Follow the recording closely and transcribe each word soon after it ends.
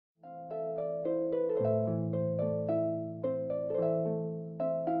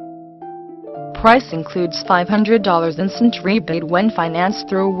price includes $500 instant rebate when financed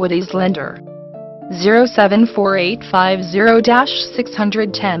through Woody's lender.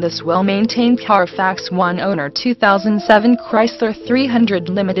 074850-610. This well-maintained Carfax One owner 2007 Chrysler 300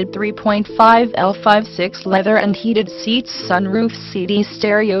 Limited 3.5 L56 leather and heated seats, sunroof, CD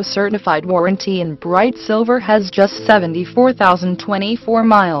stereo, certified warranty in bright silver, has just 74,024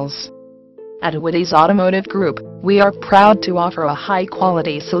 miles. At Woody's Automotive Group, we are proud to offer a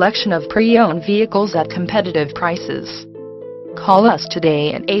high-quality selection of pre-owned vehicles at competitive prices. Call us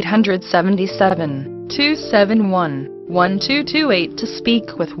today at 877-271-1228 to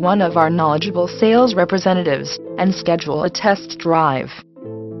speak with one of our knowledgeable sales representatives and schedule a test drive.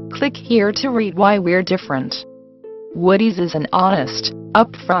 Click here to read why we're different. Woody's is an honest,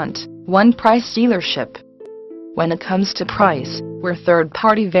 upfront, one-price dealership. When it comes to price, we're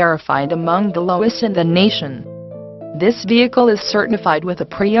third-party verified, among the lowest in the nation. This vehicle is certified with a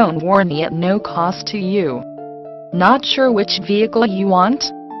pre-owned warranty at no cost to you. Not sure which vehicle you want?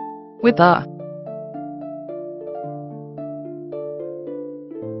 With a